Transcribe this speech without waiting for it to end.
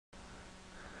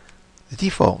The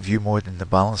default view mode in the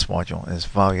balance module is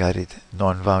value added,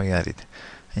 non-value added,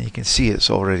 and you can see it's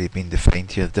already been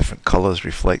defined here, different colours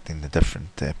reflecting the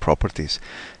different properties.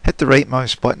 Hit the right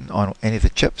mouse button on any of the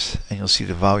chips and you'll see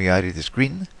the value added is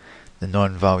green, the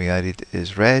non-value added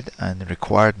is red, and the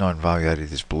required non-value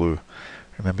added is blue.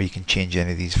 Remember, you can change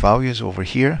any of these values over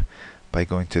here by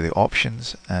going to the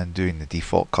options and doing the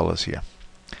default colours here.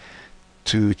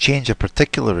 To change a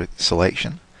particular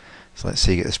selection, so let's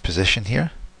say you get this position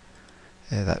here,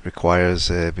 that requires,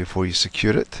 before you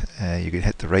secure it, you can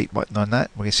hit the right button on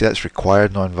that. We can see that's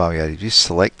required non-value added. You just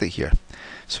select it here.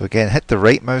 So again, hit the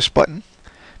right mouse button,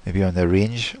 maybe on the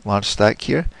arrange large stack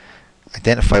here,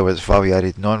 identify whether it's value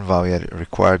added, non-value added, or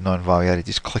required non-value added.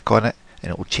 Just click on it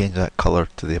and it will change that colour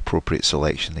to the appropriate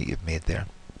selection that you've made there.